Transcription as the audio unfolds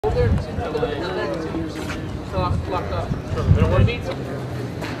Locked up. We don't want to need some.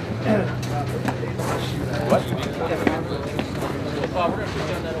 What?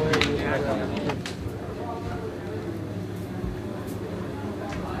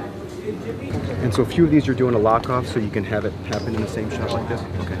 And so a few of these you're doing a lock off so you can have it happen in the same shot like this?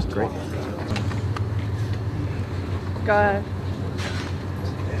 Okay, great. Got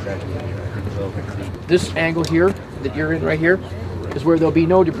This angle here that you're in right here is where there'll be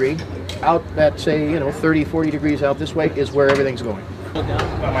no debris. Out that, say, 30, 40 degrees out this way is where everything's going. I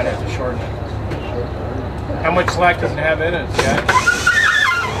might have to shorten it. How much slack does it have in it, guys?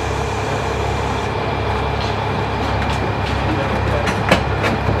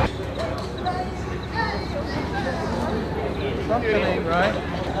 Something ain't right.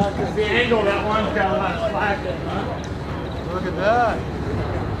 Because the angle that one's got a lot of slack in it, huh? Look at that.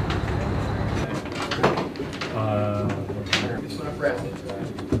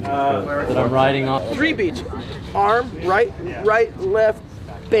 That I'm riding on. 3 beats. Arm, right, right, left,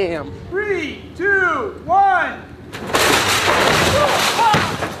 bam. 3, 2, 1.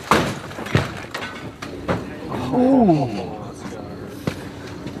 Ooh.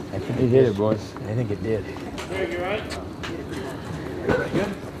 I think it hit it, boys. I think it did. You right? Good.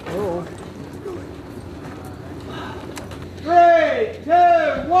 Oh. 3, 2,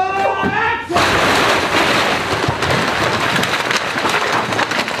 1, action!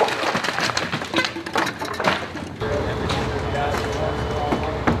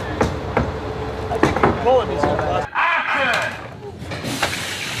 Action!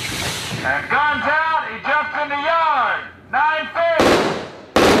 And guns out, he jumped in the yard. 9 feet.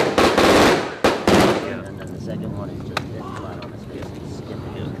 And then the second one is just dead flat on his face and skin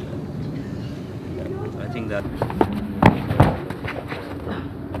the I think that.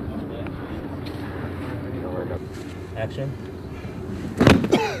 Action.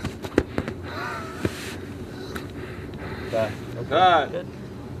 Okay. Good.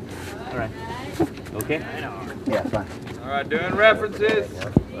 All right. Okay? Yeah, fine. All right, doing references. 3,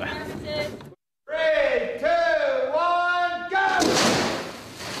 2, 1, go!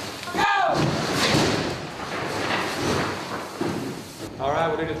 Go! All right,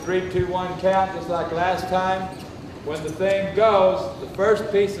 we'll do the 3, 2, 1 count just like last time. When the thing goes, the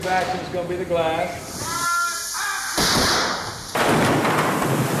first piece of action is going to be the glass.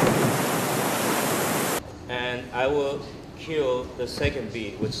 And I will kill the second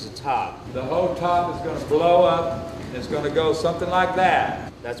beat, which is the top. The whole top is going to blow up. And it's going to go something like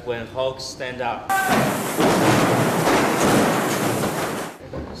that. That's when Hulk stand up.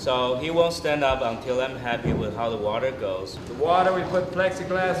 So he won't stand up until I'm happy with how the water goes. The water, we put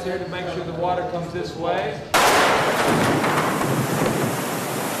plexiglass here to make sure the water comes this way.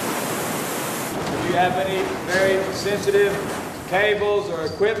 If you have any very sensitive cables or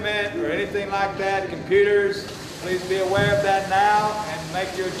equipment or anything like that, computers, please be aware of that now and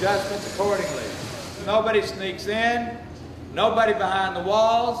make your adjustments accordingly. Nobody sneaks in, nobody behind the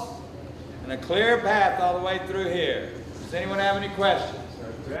walls, and a clear path all the way through here. Does anyone have any questions?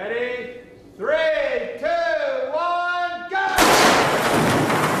 Ready? 3, 2, 1, go!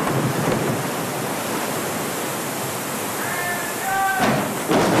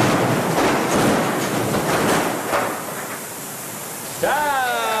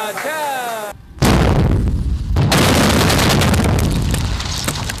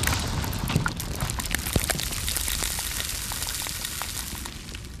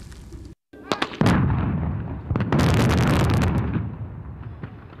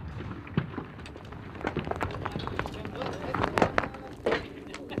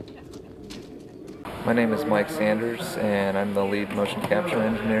 My name is Mike Sanders, and I'm the lead motion capture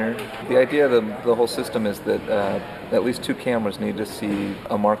engineer. The idea of the whole system is that at least 2 cameras need to see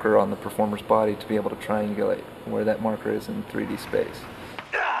a marker on the performer's body to be able to triangulate where that marker is in 3D space.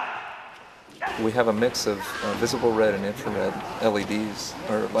 We have a mix of visible red and infrared LEDs,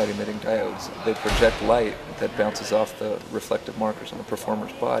 or light-emitting diodes. They project light that bounces off the reflective markers on the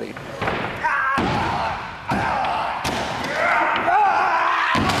performer's body.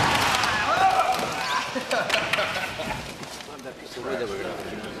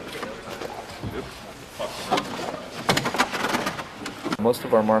 Most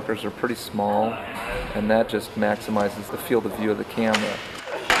of our markers are pretty small, and that just maximizes the field of view of the camera.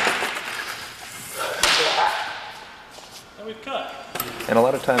 And we've cut. And a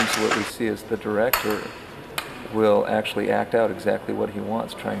lot of times what we see is the director will actually act out exactly what he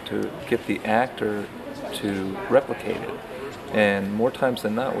wants, trying to get the actor to replicate it. And more times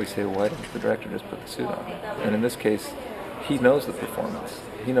than not, we say, why didn't the director just put the suit on? And in this case, he knows the performance.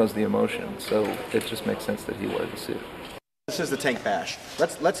 He knows the emotion, so it just makes sense that he wear the suit. This is the tank bash.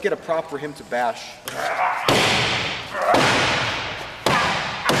 Let's get a prop for him to bash.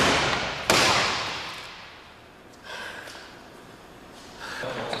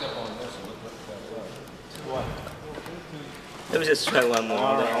 Let me just try one more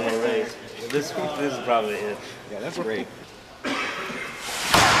on the race. This is probably it. Yeah, that's great.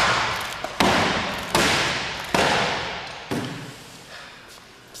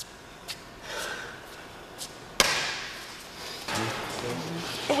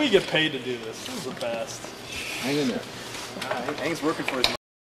 We get paid to do this. This is the best. Hang in there. Hank's working for his